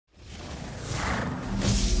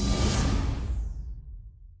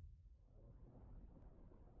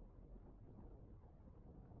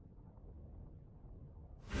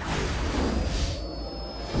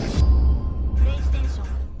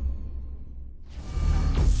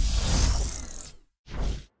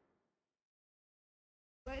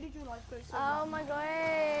did your life go so Oh my god.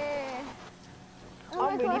 Oh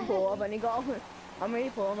I'm my really god. poor. I've only got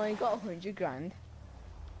 100 grand.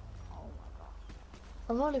 Oh my god.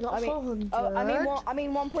 I've only got 400. I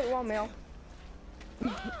mean 1.1 mil.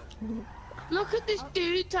 Look at this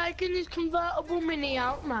dude taking his convertible mini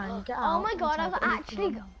out, man. Get out. Oh my god, I've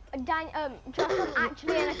actually Josh, I'm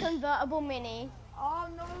actually in a convertible mini. Oh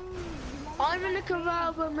no. I'm in a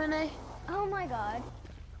convertible mini. Oh my god.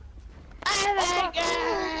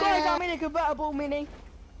 Guys, I'm in a convertible mini.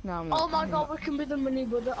 No, I'm not. Oh my god, we can be the mini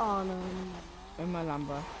brother. Oh no. In my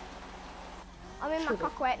Lambo. I'm in my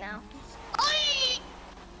Corvette now.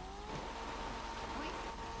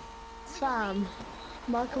 Sam,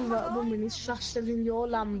 my convertible mini is faster than your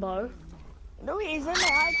Lambo. No, it isn't. I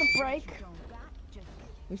had to brake.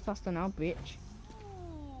 It's faster now, bitch.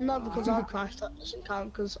 No, because I crashed. That doesn't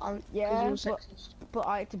count because I'm. Yeah, you're sexist. but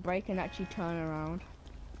I had to brake and actually turn around.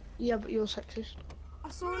 Yeah, but you're sexist. I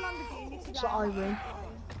saw a Lamborghini today. So I win.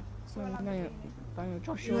 Daniel,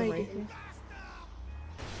 Josh, you're No, racist.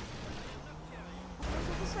 I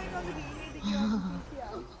saw the same Lamborghini that you have in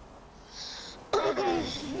PTO.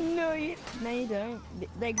 No, you don't.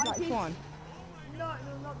 The exact one. No,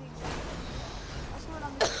 not the exact one. I saw a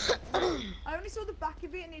Lamborghini. I only saw the back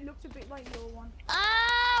of it and it looked a bit like your one.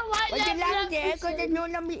 But the land there, because there's no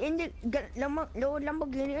Lamborghini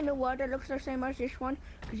in the world that looks the same as this one.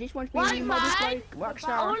 Because this one's been remodeled by Rockstar.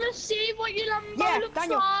 I want to see what your Lambo looks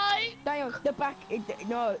Daniel, like. Daniel, the back,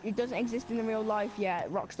 no, it doesn't exist in the real life yet.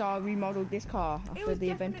 Rockstar remodeled this car after the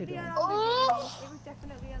event It today. was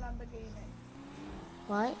definitely a Lamborghini.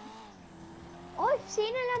 Right. I've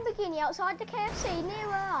seen a Lamborghini outside the KFC near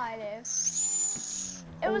where I live.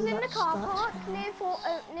 It was in the car park near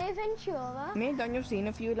Ventura. Me and Daniel seen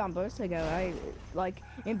a few Lambos together. Like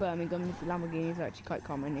in Birmingham, Lamborghinis are actually quite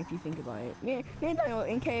common if you think about it. Me and Daniel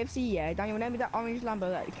in KFC, yeah. Daniel, remember that orange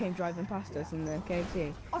Lambo that came driving past us in the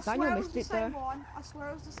KFC? I Daniel swear it was missed the it same though. one. I swear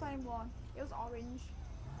it was the same one. It was orange.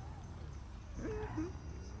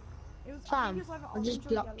 It was, I think Sam, it was either I orange just or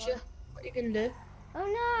blocked you. yellow. What are you gonna do? Oh no, I'm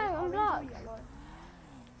Orange or blocked. yellow.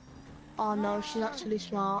 Oh no, she's actually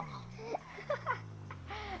smart.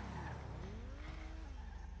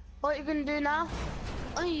 What are you gonna do now?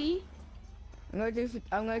 Oi. I'm gonna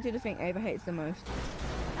do the thing Ava hates the most.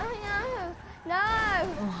 Oh no, no,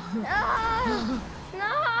 no, no,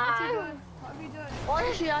 What have you done? Why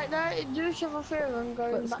is she out there? Do shovel through and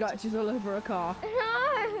go But back. scratches all over a car. no,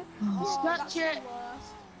 Oh, Scratch that's it. the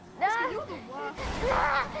worst. no, You're the worst.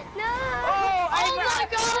 no. Oh my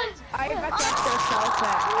god! Ava crafts herself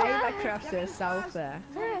there. Ava crafts herself there.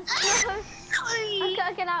 I've got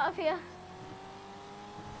to get out of here.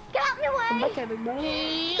 Get out of the way! Back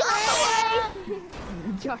everybody. Get out of the way!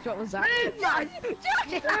 Josh, what was that?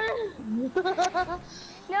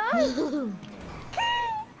 No!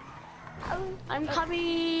 I'm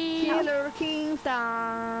coming. Killer Kingston.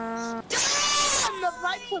 Damn! The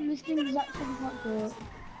brakes on this thing is actually not good.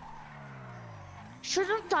 Shut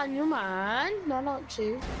up, Daniel, man. No, not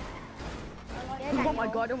you. Oh my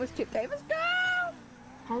god, I almost tipped Ava's down.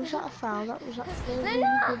 How was that a foul? That was actually a No, really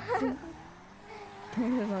no. good.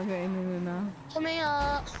 No. Come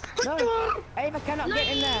here. No, Ava cannot get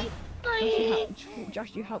in there.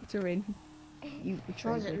 Josh, you helped her in. You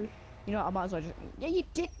betrayed her. You know what, I might as well just... Yeah, you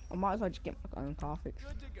did. I might as well just get my own car fixed.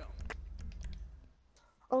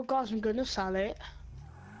 Oh guys, I'm gonna sell it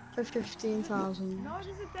for 15,000. No, there's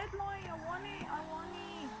a deadline. I want it.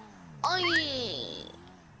 Oi!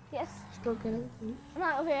 Yes, Still get it. I'm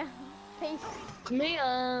out of here. Peace. Come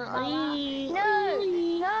here. Oi! No,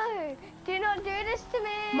 no, do not do this to me.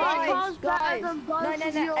 My car's better Guys, than both no,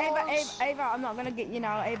 of yours. Ava, I'm not gonna get you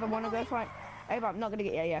now. Ava, wanna go find... Ava, I'm not gonna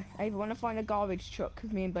get you, yeah. Ava, wanna find a garbage truck?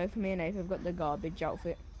 Cause me and Ava have got the garbage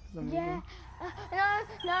outfit. For some Yeah. reason.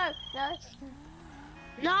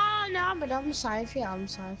 No. No, but I'm safe, yeah, I'm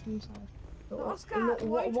safe. Oscar,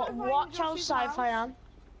 Watch how safe I am.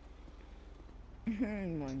 Oh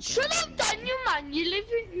my God. Shut up, Daniel, man, you live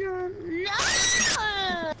in your...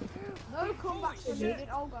 No! No, come back to me.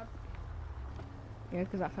 Oh god. Yeah,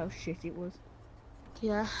 cause that's how shit it was.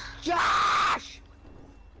 Yeah. Josh!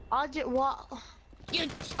 I did what? You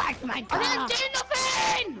smacked my I car! didn't do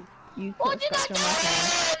nothing! You What put a did I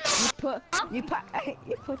scratch on my car.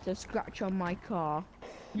 You put a scratch on my car.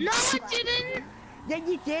 No, I didn't! Yeah,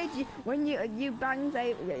 you did. When you banged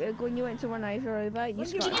when you went to run over, you You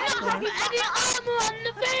scratched don't have me. any armor on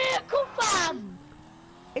the vehicle, fam!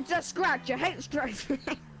 It's a scratch. I hate scratches.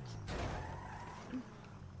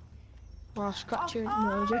 Well, I'll scratch your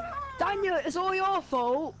nose. Daniel, it's all your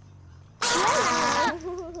fault.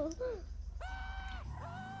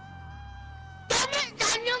 Damn it,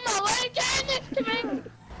 Daniel, no way, doing this to me!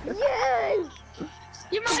 You!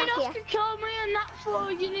 You Come might back have to kill me and that's why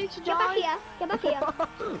you need to Get back die. here. Get back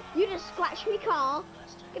here. You just scratched me car.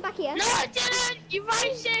 Get back here. No, I didn't! You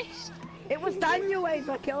racist! It was Daniel,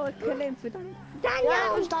 Ava. Kill him for Daniel. Daniel!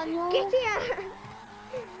 Yeah, it was Daniel. Get here.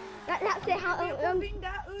 That's it. How,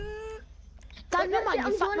 Daniel, man, you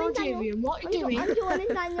I'm fat joining Daniel. Nigerian. What are you doing? I'm joining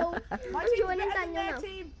Daniel. My I'm team's joining better than Daniel their now.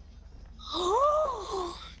 team.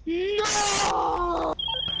 No!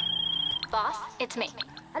 Boss, it's me.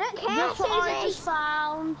 I don't care, Guess what I Susie. just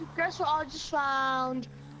found? Guess what I just found?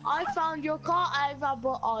 I found your car, Ava,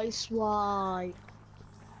 but I swipe.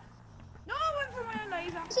 No, I went for my own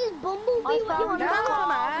laser. This is Bumblebee. What I you found want your about?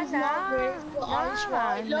 car, but I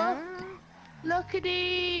swipe. Look at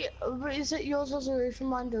the. Is it yours or the roof of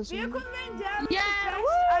mine? Doesn't it? Vehicle Vendetta Yeah, is the woo!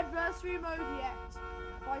 best adversary mode yet.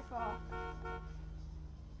 By far.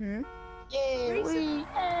 Hmm? Yeah, Recent-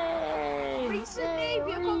 hey, Recently,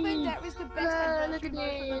 Vehicle Vendetta is the best look adversary at mode for the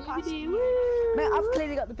this, look at past this, year. woo! Mate, I've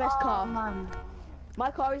clearly got the best car. Man.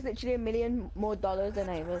 My car is literally $1 million more than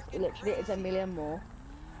Ava's. Literally, it's $1 million more.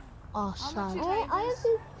 Oh, How son. much is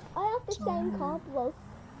I have the same car, bro.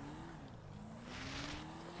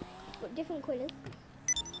 But different colours.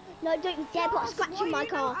 No, don't you dare put a scratch in my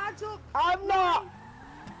car. I'm not.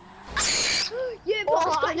 You put a Oh,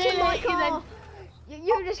 I scratch in nearly my hit you car.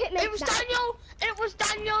 You just hit me. It was Daniel! It was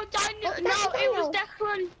Daniel! Daniel! Oh, No, it was Daniel.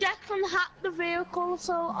 Declan! Declan hacked the vehicle,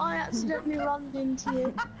 so I accidentally rammed into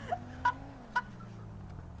you.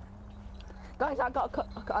 Guys, I got a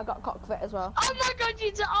cockpit as well. Oh my god,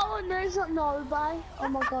 you did! Oh, and there's that no, bye. Oh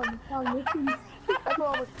my god,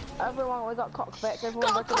 Everyone, we got cockpits.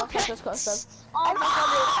 Everyone got got to Los Custom. cockets! Oh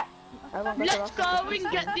my Everyone god! got to Let's Los go Custom.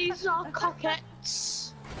 and get these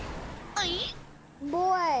cockets! Aye. Boy.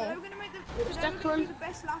 We're gonna make the, today we're gonna do Declan. the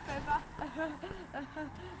best lap ever.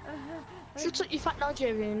 Shut up, you fat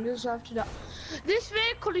Nigerian, you deserve to die. This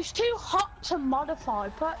vehicle is too hot to modify.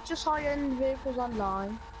 Purchase high-end vehicles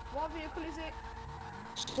online. What vehicle is it?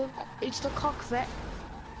 It's the Corvette.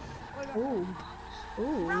 Ooh.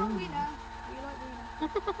 Ooh. Round winner. We like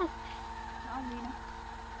winner. Round winner.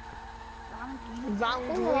 Round winner. Round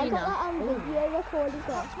Oh, I got winner. that on video recorded.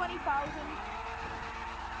 Got 20,000.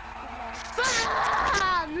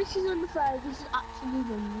 Bam! This is unfair. This is actually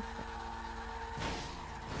unfair.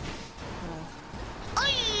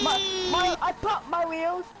 I popped my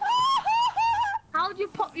wheels. How do you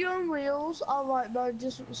pop your own wheels? Oh right, no,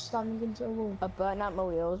 just standing into a wall. I burned out my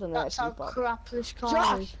wheels and then That's I how popped. crap this car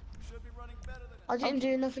Josh! is. I didn't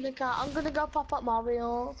do nothing to car. I'm gonna go pop up my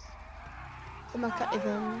wheels. I'm not at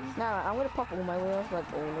even. No, I'm gonna pop all my wheels,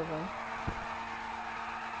 like all of them.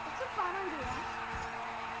 It's a fun idea.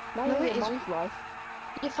 Now No, you're it in isn't. mom's life.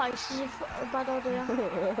 Your face is a bad idea.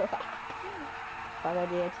 Bad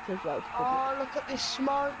idea to take you out to Oh, look at this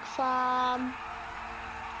smoke farm.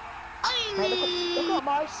 Hey, look at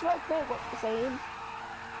my smoke, mate. What's the same?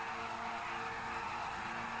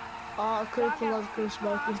 Oh, critical local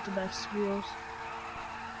smoke is the best wheels.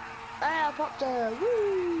 Hey, I popped a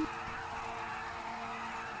woo!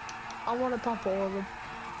 I want to pop all of them.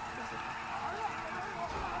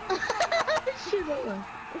 Shit, that one.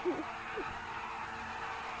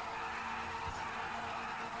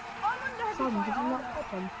 Fun, did you not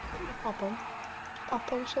pop them? Pop them. Pop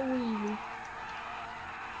them so easy.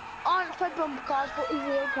 I don't play bumper cars, but in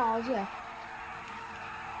real cars, yeah.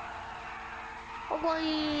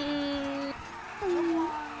 Okay.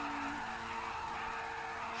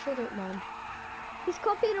 Shut up, man. He's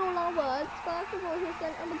copied all our words. First of all, he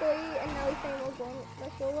sent him a guy, and now he's saying we're going.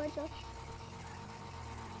 That's your word, Josh.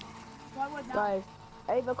 Why would that? Guys,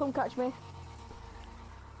 Ava, come catch me.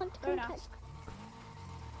 Want to Don't come catch? ask.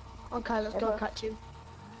 Okay, let's go catch him.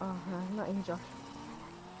 Oh, no, not you, Josh.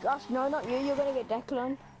 Josh, no, not you. You're gonna get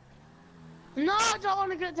Declan. No, I don't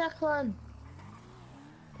want to get Declan.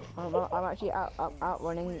 I'm actually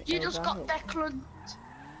outrunning. You just got Declan.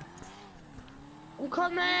 I'm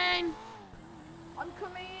coming. I'm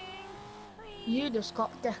coming. You just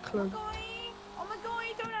got Declan. Oh my god,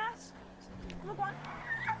 don't ask. Oh my god.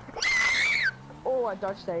 Oh, I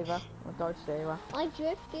dodged Ava. I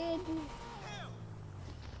drifted.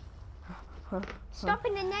 Stop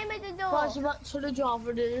in the name of the door. Guys, I'm actually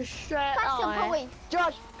driving in straight Fashion line. point.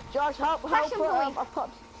 Josh, help, Fashion point. I've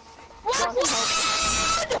popped. What?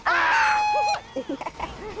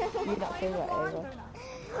 You're not saying that, Don't Ava.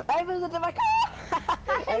 ask. Ava's under my car!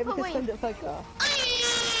 Ava's point. under my car.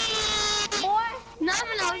 Boy, No,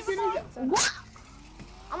 I'm gonna get... What?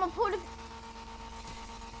 I'm gonna pull the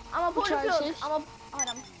Try plug. this. I'm gonna hold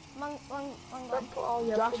on. One. Oh,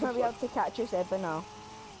 yeah, Josh won't be able to catch us ever now.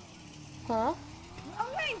 Huh? I'm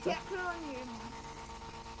getting Declan on you.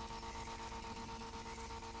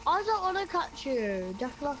 I don't want to catch you.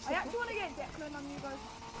 Declan. I actually want to get Declan on you guys.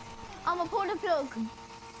 I'ma pull the plug.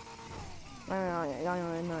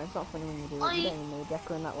 No, it's not funny when you do it. You don't even know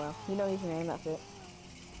Declan that well. You know his name, that's it.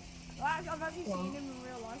 Well, I've actually seen him in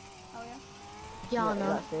real life. Oh yeah. Yeah, I know.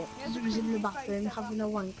 That's it. He has He the was in the creepiest bathroom face having ever.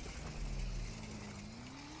 a wank.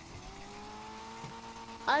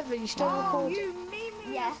 Ivor, you still Oh, recording? you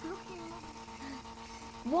meme Yeah. looking.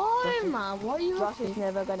 Why, Josh is- man? Why are you Josh is looking?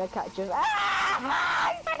 never gonna catch us.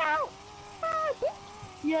 Ah!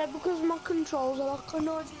 Yeah, because my controls are like an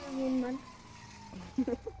Nigerian, man.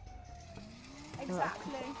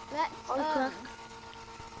 Exactly. Let's Okay.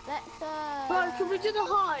 Right, can we do the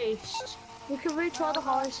heist? We can retry the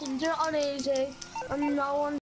heist and do it on easy, and no one